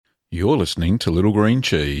You're listening to Little Green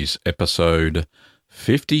Cheese, episode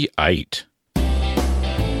 58.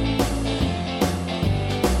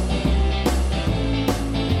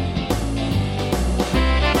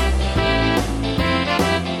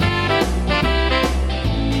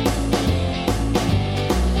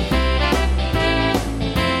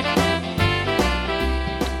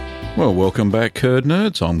 Well, welcome back, Curd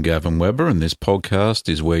Nerds. I'm Gavin Weber, and this podcast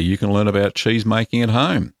is where you can learn about cheese making at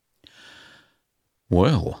home.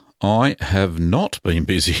 Well, I have not been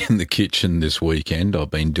busy in the kitchen this weekend.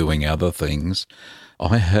 I've been doing other things.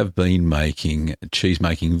 I have been making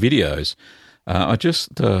cheese-making videos. I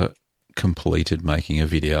just completed making a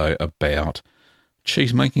video about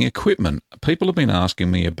cheese-making equipment. People have been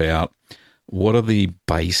asking me about what are the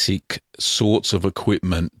basic sorts of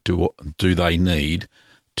equipment do they need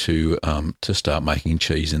to start making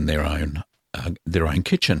cheese in their own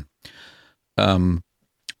kitchen.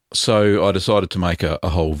 So I decided to make a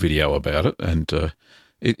whole video about it, and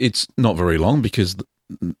it's not very long because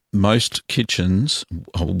most kitchens,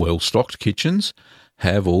 well-stocked kitchens,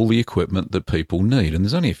 have all the equipment that people need, and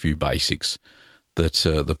there's only a few basics that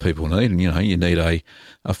the people need. And you need a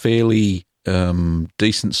fairly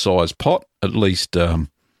decent-sized pot, at least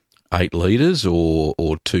 8 litres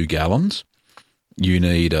or 2 gallons. You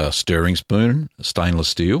need a stirring spoon, stainless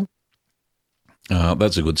steel.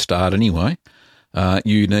 That's a good start anyway.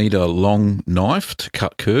 You need a long knife to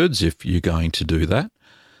cut curds if you're going to do that.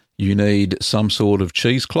 You need some sort of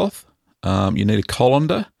cheesecloth. You need a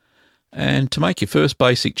colander. And to make your first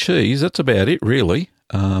basic cheese, that's about it, really.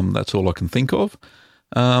 That's all I can think of.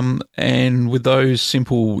 And with those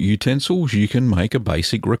simple utensils, you can make a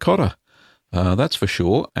basic ricotta. That's for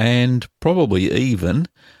sure. And probably even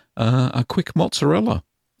a quick mozzarella.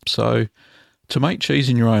 So to make cheese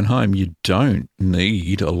in your own home, you don't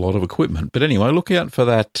need a lot of equipment. But anyway, look out for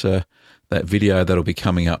that video that'll be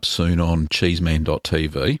coming up soon on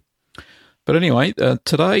cheeseman.tv. But anyway,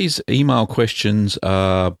 today's email questions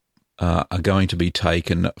are going to be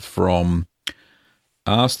taken from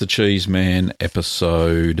Ask the Cheeseman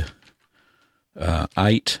episode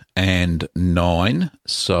 8 and 9.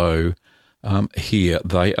 So here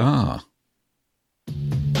they are.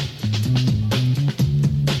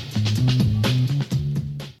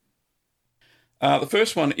 The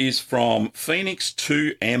first one is from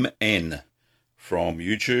Phoenix2MN from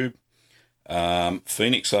YouTube.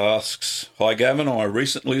 Phoenix asks, "Hi Gavin, I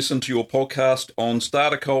recently listened to your podcast on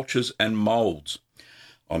starter cultures and moulds.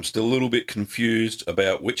 I'm still a little bit confused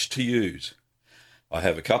about which to use. I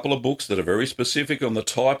have a couple of books that are very specific on the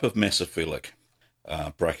type of mesophilic."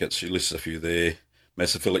 Brackets, she lists a few there.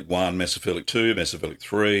 Mesophilic 1, Mesophilic 2, Mesophilic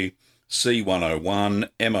 3, C101,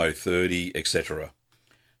 MO30, etc.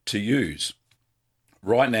 to use.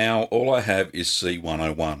 Right now, all I have is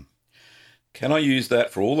C101. Can I use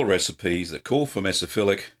that for all the recipes that call for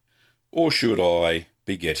mesophilic, or should I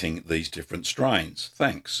be getting these different strains?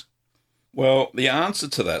 Thanks. Well, the answer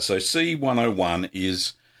to that, so C101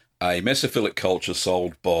 is a mesophilic culture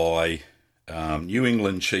sold by New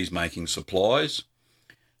England Cheesemaking Supplies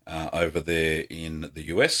over there in the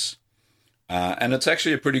US. And it's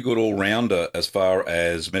actually a pretty good all-rounder as far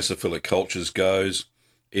as mesophilic cultures goes.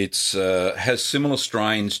 It has similar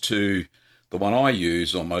strains to the one I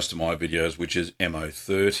use on most of my videos, which is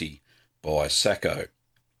MO30 by Sacco.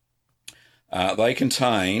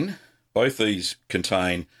 Both these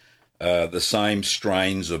contain the same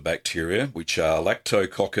strains of bacteria, which are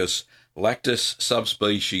Lactococcus lactis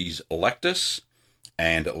subspecies lactis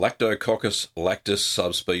and Lactococcus lactis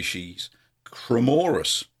subspecies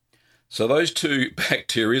cremoris. So those two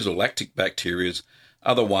bacteria, or lactic bacteria,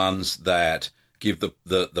 are the ones that give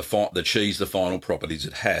the cheese the final properties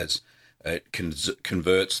it has. It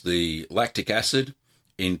converts the lactic acid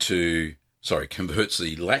converts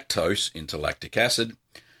the lactose into lactic acid.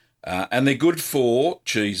 And they're good for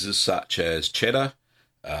cheeses such as cheddar,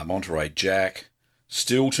 Monterey Jack,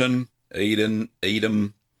 Stilton,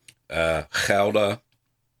 Edam, Gouda,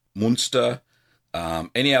 Munster,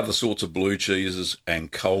 any other sorts of blue cheeses,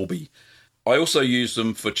 and Colby. I also use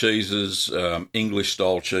them for cheeses,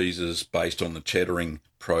 English-style cheeses based on the cheddaring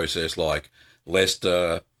process, like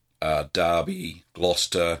Leicester, Derby,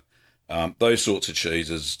 Gloucester, those sorts of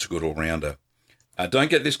cheeses. It's a good all-rounder. Don't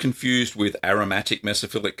get this confused with aromatic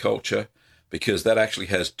mesophilic culture, because that actually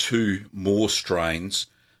has 2 more strains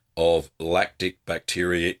of lactic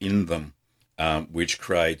bacteria in them, which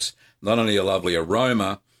creates not only a lovely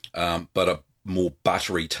aroma, but a more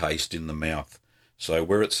buttery taste in the mouth. So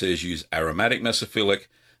where it says use aromatic mesophilic,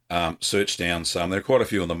 search down some. There are quite a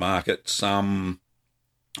few on the market. Some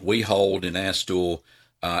we hold in our store,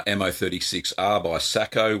 MO36R by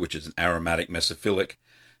Sacco, which is an aromatic mesophilic.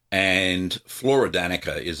 and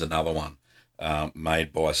Floridanica is another one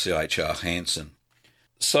made by CHR Hansen.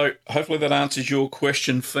 So hopefully that answers your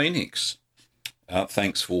question, Phoenix.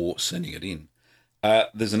 Thanks for sending it in.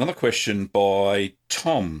 There's another question by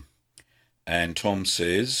Tom, and Tom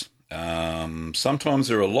says, sometimes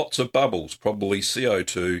there are lots of bubbles, probably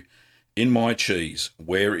CO2, in my cheese.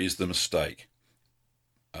 Where is the mistake?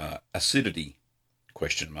 Acidity, ?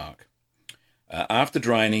 After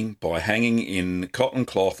draining, by hanging in cotton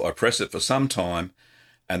cloth, I press it for some time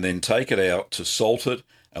and then take it out to salt it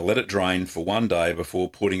and let it drain for 1 day before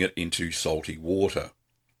putting it into salty water.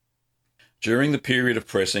 During the period of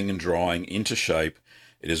pressing and drying into shape,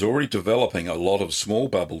 it is already developing a lot of small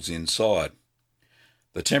bubbles inside.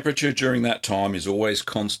 The temperature during that time is always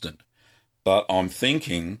constant, but I'm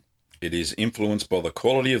thinking it is influenced by the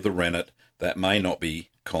quality of the rennet that may not be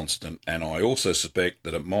constant, and I also suspect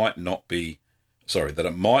that it might be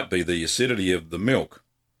the acidity of the milk,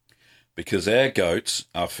 because our goats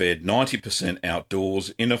are fed 90%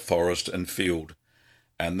 outdoors in a forest and field,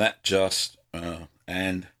 and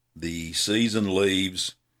and the season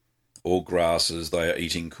leaves or grasses they are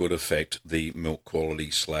eating could affect the milk quality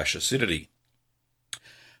 / acidity.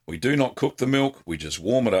 We do not cook the milk, we just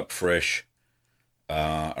warm it up fresh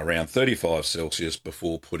around 35 Celsius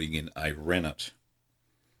before putting in a rennet.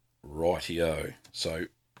 Rightio. So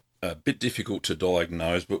a bit difficult to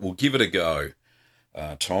diagnose, but we'll give it a go,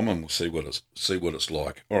 Tom, and we'll see what it's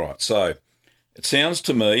like. All right, so it sounds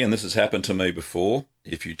to me, and this has happened to me before,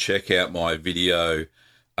 if you check out my video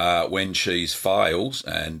when cheese fails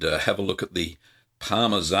and have a look at the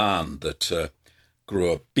Parmesan that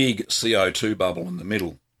grew a big CO2 bubble in the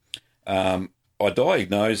middle. I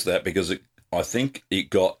diagnosed that because I think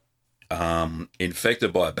it got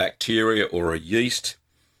infected by a bacteria or a yeast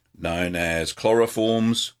known as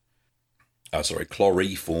chloriforms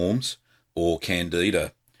or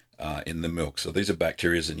candida in the milk. So these are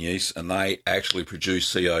bacteria and yeast, and they actually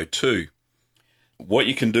produce CO2. What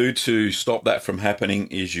you can do to stop that from happening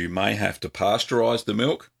is you may have to pasteurize the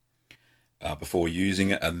milk before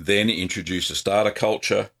using it, and then introduce a starter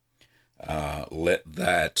culture, let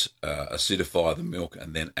that acidify the milk,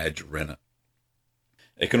 and then add your rennet.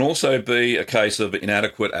 It can also be a case of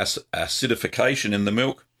inadequate acidification in the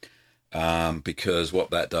milk, because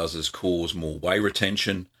what that does is cause more whey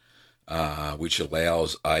retention, which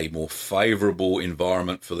allows a more favourable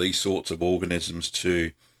environment for these sorts of organisms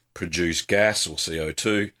to produce gas or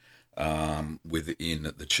CO2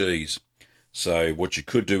 within the cheese. So what you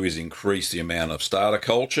could do is increase the amount of starter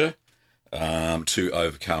culture to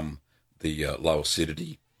overcome the low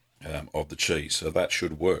acidity of the cheese. So that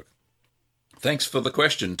should work. Thanks for the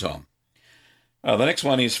question, Tom. The next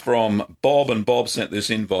one is from Bob, and Bob sent this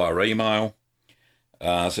in via email.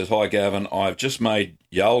 Says, hi Gavin, I've just made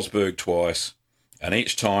Jarlsberg twice, and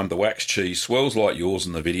each time the wax cheese swells like yours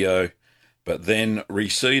in the video, but then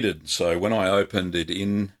receded. So when I opened it,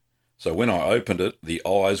 the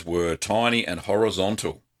eyes were tiny and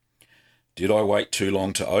horizontal. Did I wait too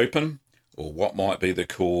long to open, or what might be the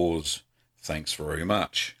cause? Thanks very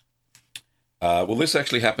much. Well, this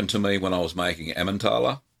actually happened to me when I was making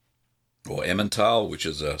Emmentaler, or Emmental, which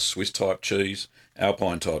is a Swiss type cheese,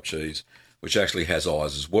 Alpine type cheese, which actually has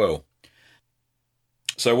eyes as well.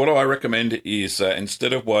 So what I recommend is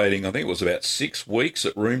instead of waiting, I think it was about 6 weeks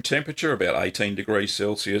at room temperature, about 18 degrees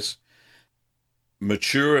Celsius,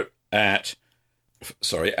 mature it at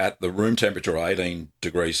the room temperature 18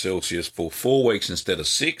 degrees Celsius for 4 weeks instead of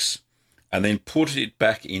 6, and then put it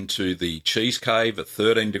back into the cheese cave at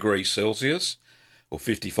 13 degrees Celsius or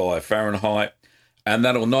 55 Fahrenheit. And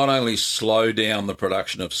that'll not only slow down the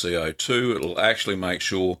production of CO2, it'll actually make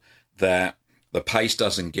sure that the paste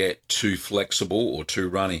doesn't get too flexible or too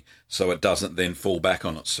runny, so it doesn't then fall back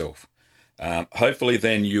on itself. Hopefully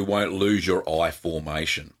then you won't lose your eye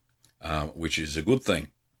formation, which is a good thing.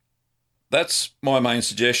 That's my main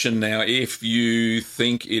suggestion. Now, if you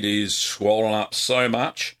think it is swollen up so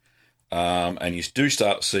much and you do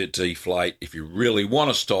start to see it deflate, if you really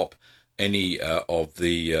want to stop any of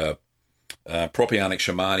the propionic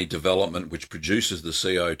shamani development, which produces the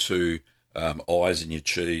CO2 eyes in your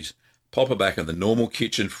cheese, pop it back in the normal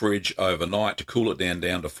kitchen fridge overnight to cool it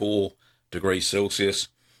down to 4 degrees Celsius,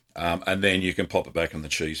 and then you can pop it back in the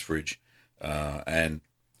cheese fridge, and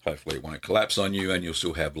hopefully it won't collapse on you, and you'll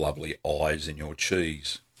still have lovely eyes in your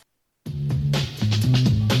cheese.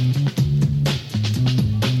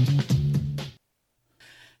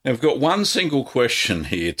 Now, we've got one single question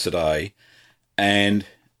here today, and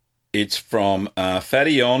it's from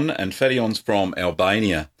Fadion, and Fadion's from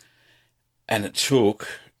Albania. And it took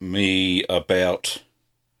me about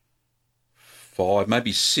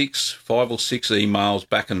maybe five or six emails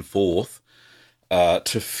back and forth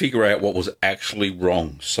to figure out what was actually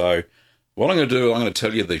wrong. So what I'm going to do, I'm going to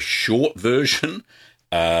tell you the short version,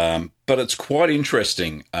 but it's quite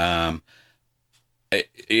interesting.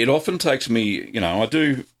 It often takes me, I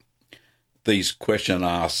do these question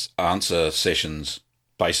and answer sessions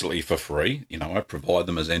basically for free. I provide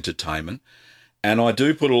them as entertainment, and I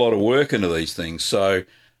do put a lot of work into these things. So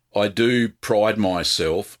I do pride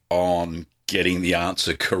myself on getting the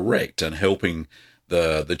answer correct and helping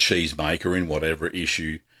the cheesemaker in whatever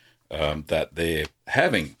issue that they're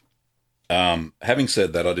having. Having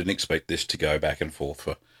said that, I didn't expect this to go back and forth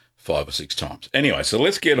for 5 or 6 times. Anyway, so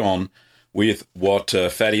let's get on with what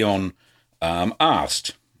Fadion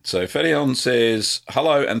asked. So Fadion says,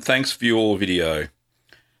 hello and thanks for your video.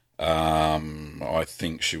 I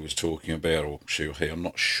think she was talking about, or she or he, I'm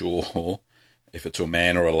not sure if it's a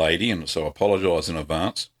man or a lady, and so I apologise in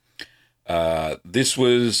advance. This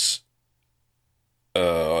was,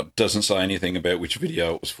 doesn't say anything about which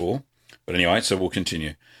video it was for, but anyway, so we'll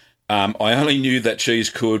continue. I only knew that cheese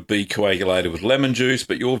could be coagulated with lemon juice,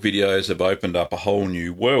 but your videos have opened up a whole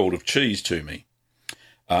new world of cheese to me.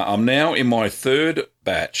 I'm now in my 3rd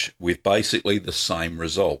batch with basically the same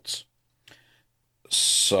results.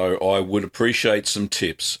 So I would appreciate some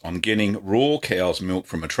tips on getting raw cow's milk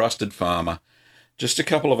from a trusted farmer. Just a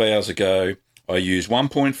couple of hours ago, I used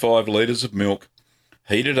 1.5 litres of milk,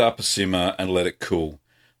 heated up a simmer and let it cool.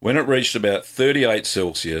 When it reached about 38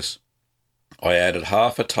 Celsius, I added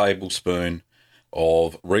half a tablespoon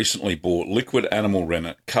of recently bought liquid animal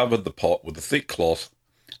rennet, covered the pot with a thick cloth,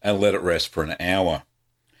 and let it rest for an hour.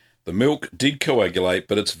 The milk did coagulate,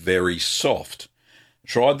 but it's very soft.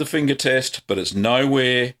 Tried the finger test, but it's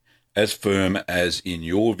nowhere as firm as in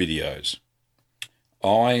your videos.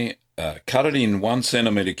 I cut it in 1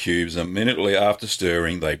 centimetre cubes, and immediately after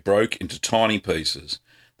stirring, they broke into tiny pieces.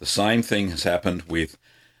 The same thing has happened with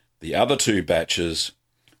the other 2 batches,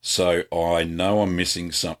 so I know I'm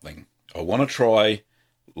missing something. I want to try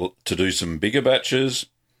to do some bigger batches,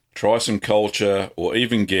 try some culture, or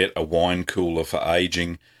even get a wine cooler for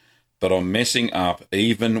aging, but I'm messing up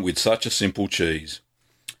even with such a simple cheese.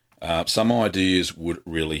 Some ideas would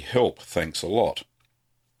really help. Thanks a lot.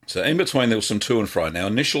 So in between, there was some to and fro. Now,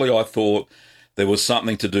 initially I thought there was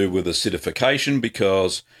something to do with acidification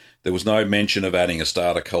because there was no mention of adding a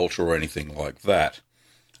starter culture or anything like that.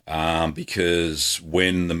 Because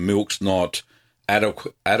when the milk's not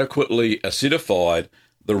adequately acidified,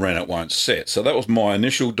 the rennet won't set. So that was my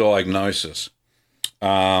initial diagnosis.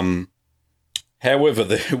 However,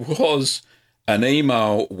 there was an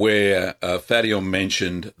email where Fadion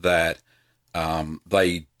mentioned that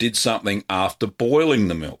they did something after boiling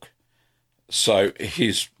the milk. So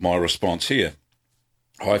here's my response here.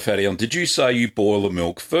 Hi, Fadion. Did you say you boil the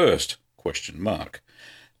milk first? ?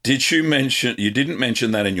 You didn't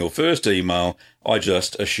mention that in your first email. I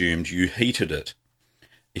just assumed you heated it.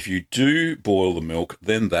 If you do boil the milk,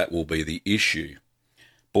 then that will be the issue.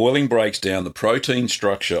 Boiling breaks down the protein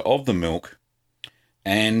structure of the milk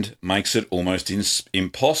and makes it almost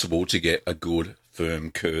impossible to get a good firm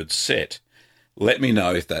curd set. Let me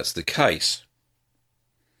know if that's the case.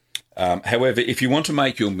 However, if you want to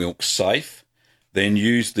make your milk safe, then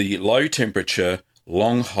use the low temperature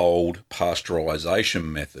long hold pasteurisation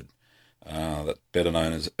method, that's better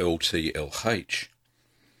known as LTLH.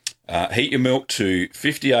 Heat your milk to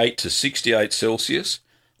 58 to 68 Celsius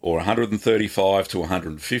or 135 to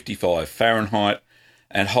 155 Fahrenheit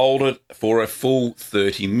and hold it for a full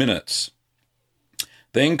 30 minutes.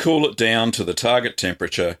 Then cool it down to the target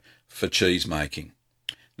temperature for cheese making.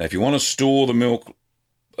 Now, if you want to store the milk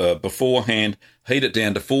beforehand, heat it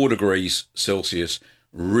down to 4 degrees Celsius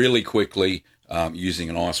really quickly using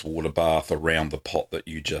an ice water bath around the pot that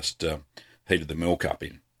you just heated the milk up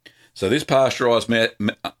in. So this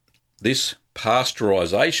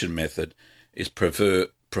pasteurisation method is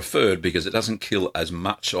preferred because it doesn't kill as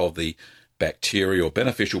much of the bacteria or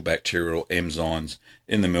beneficial bacterial enzymes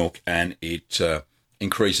in the milk, and it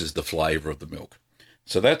increases the flavour of the milk.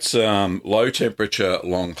 So that's low temperature,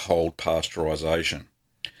 long hold pasteurisation.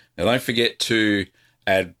 Now don't forget to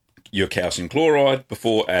add your calcium chloride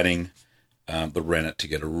before adding the rennet to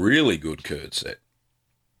get a really good curd set.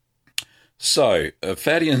 So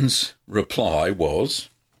Fadion's reply was,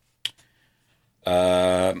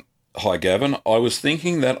 hi Gavin, I was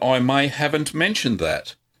thinking that I may haven't mentioned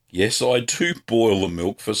that. Yes, I do boil the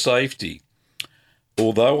milk for safety.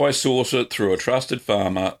 Although I source it through a trusted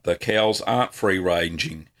farmer, the cows aren't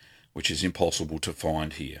free-ranging, which is impossible to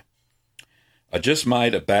find here. I just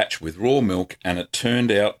made a batch with raw milk and it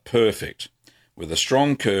turned out perfect, with a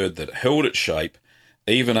strong curd that held its shape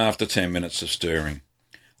even after 10 minutes of stirring.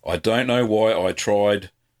 I don't know why I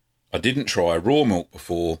didn't try raw milk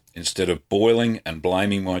before instead of boiling and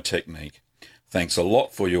blaming my technique. Thanks a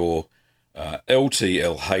lot for your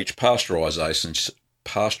LTLH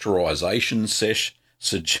pasteurisation session.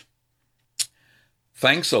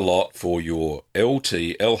 Thanks a lot for your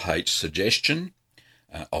LTLH suggestion.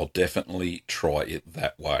 I'll definitely try it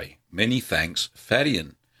that way. Many thanks,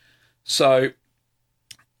 Fadian. So,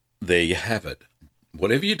 there you have it.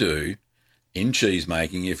 Whatever you do in cheese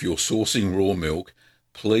making, if you're sourcing raw milk,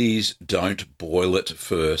 please don't boil it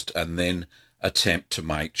first and then attempt to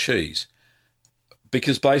make cheese.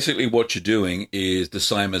 Because basically what you're doing is the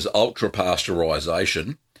same as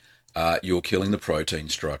ultra-pasteurisation. You're killing the protein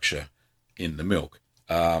structure in the milk.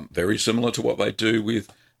 Very similar to what they do with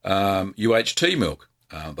UHT milk.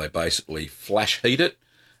 They basically flash heat it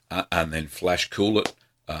and then flash cool it.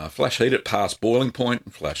 Flash heat it past boiling point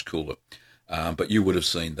and flash cool it. But you would have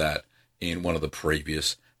seen that in one of the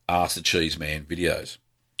previous Ask the Cheese Man videos.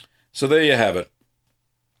 So there you have it.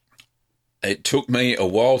 It took me a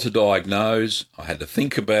while to diagnose. I had to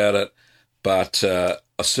think about it, but I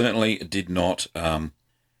certainly did not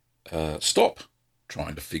stop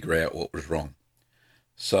trying to figure out what was wrong.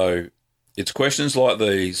 So it's questions like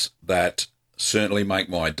these that certainly make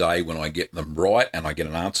my day when I get them right and I get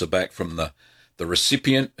an answer back from the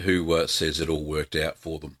recipient who says it all worked out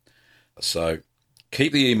for them. So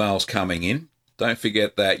keep the emails coming in. Don't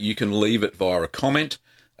forget that you can leave it via a comment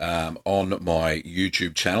on my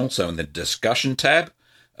YouTube channel, so in the discussion tab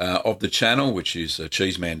of the channel, which is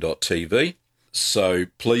cheeseman.tv. So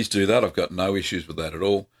please do that. I've got no issues with that at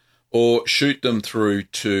all. Or shoot them through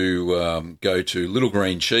to go to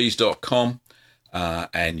littlegreencheese.com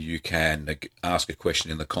and you can ask a question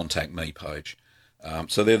in the Contact Me page.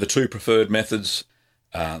 So they're the two preferred methods,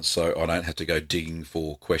 so I don't have to go digging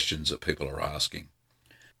for questions that people are asking.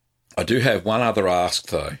 I do have one other ask,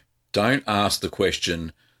 though. Don't ask the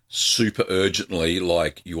question super urgently,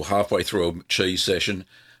 like you're halfway through a cheese session,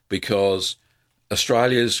 because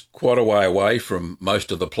Australia's quite a way away from most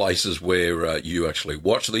of the places where you actually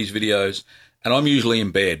watch these videos, and I'm usually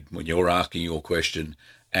in bed when you're asking your question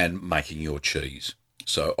and making your cheese,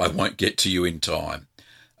 so I won't get to you in time.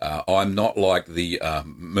 I'm not like the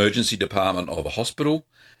emergency department of a hospital.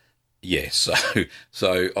 Yes,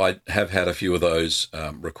 so I have had a few of those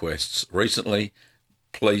requests recently.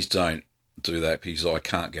 Please don't do that because I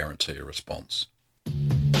can't guarantee a response.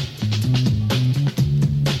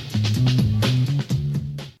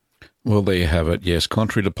 Well, there you have it. Yes,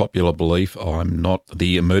 contrary to popular belief, I'm not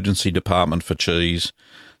the emergency department for cheese.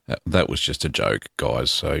 That was just a joke, guys.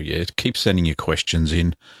 So, yeah, keep sending your questions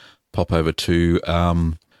in. Pop over to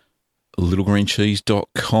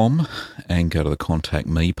littlegreencheese.com and go to the Contact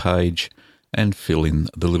Me page and fill in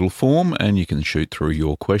the little form, and you can shoot through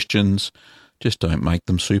your questions. Just don't make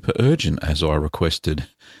them super urgent, as I requested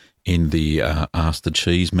in the Ask the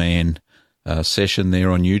Cheese Man session there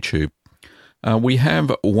on YouTube. We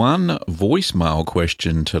have one voicemail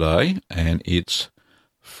question today, and it's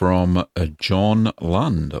from John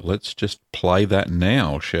Lund. Let's just play that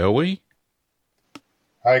now, shall we?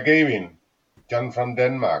 Hi, Gavin. John from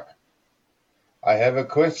Denmark. I have a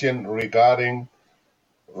question regarding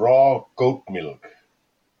raw goat milk.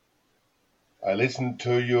 I listened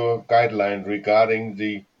to your guideline regarding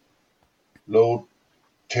the low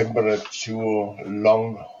temperature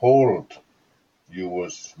long hold you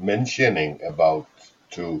was mentioning about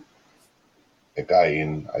to a guy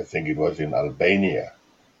in, I think it was in Albania.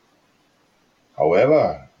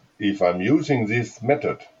 However, if I'm using this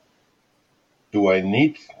method, do I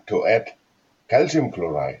need to add calcium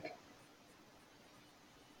chloride?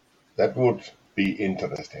 That would be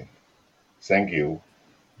interesting. Thank you.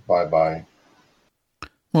 Bye-bye.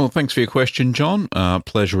 Well, thanks for your question, John.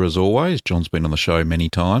 Pleasure as always. John's been on the show many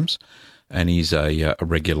times, and he's a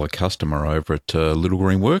regular customer over at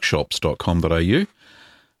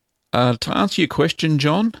littlegreenworkshops.com.au. To answer your question,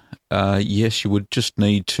 John, yes, you would just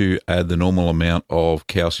need to add the normal amount of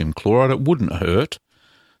calcium chloride. It wouldn't hurt.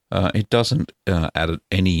 It doesn't add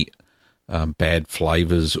any bad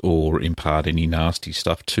flavours or impart any nasty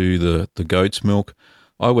stuff to the goat's milk.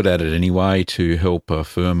 I would add it anyway to help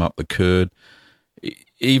firm up the curd.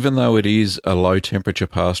 Even though it is a low temperature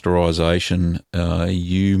pasteurisation,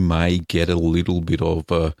 you may get a little bit of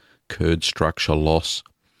curd structure loss.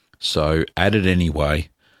 So add it anyway.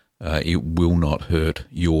 It will not hurt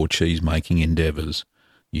your cheese making endeavours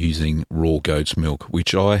using raw goat's milk,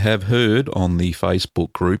 which I have heard on the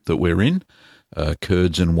Facebook group that we're in,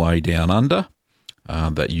 Curds and Whey Down Under,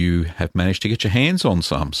 that you have managed to get your hands on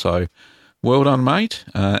some. So well done, mate,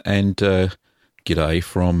 and g'day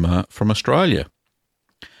from Australia.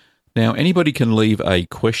 Now, anybody can leave a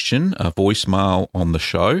question, a voicemail on the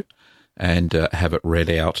show, and have it read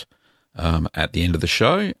out at the end of the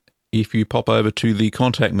show. If you pop over to the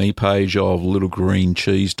Contact Me page of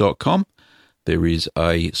littlegreencheese.com, there is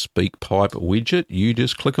a SpeakPipe widget. You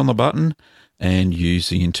just click on the button and use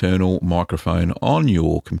the internal microphone on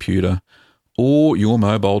your computer or your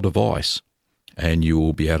mobile device, and you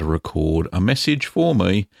will be able to record a message for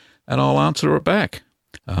me, and I'll answer it back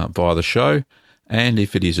via the show. And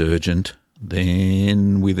if it is urgent,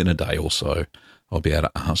 then within a day or so, I'll be able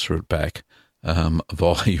to answer it back via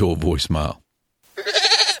your voicemail.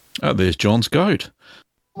 Oh, there's John's goat.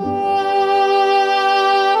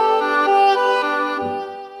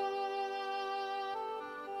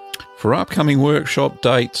 For upcoming workshop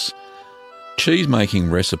dates, cheese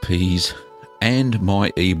making recipes, and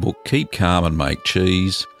my ebook Keep Calm and Make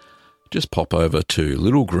Cheese, just pop over to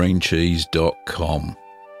littlegreencheese.com.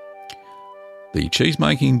 The cheese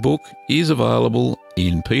making book is available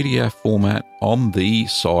in PDF format on the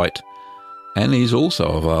site and is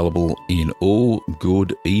also available in all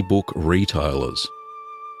good ebook retailers.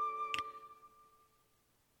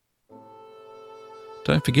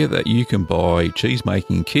 Don't forget that you can buy cheese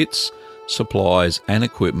making kits, supplies and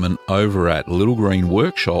equipment over at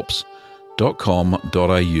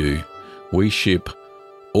littlegreenworkshops.com.au. We ship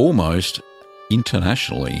almost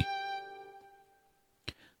internationally.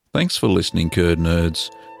 Thanks for listening, Curd Nerds,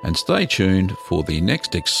 and stay tuned for the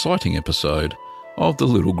next exciting episode of the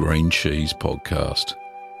Little Green Cheese podcast.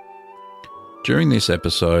 During this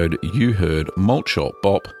episode, you heard Malt Shop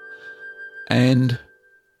Bop and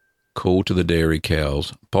Call to the Dairy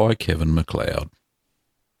Cows by Kevin MacLeod.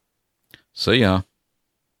 See ya.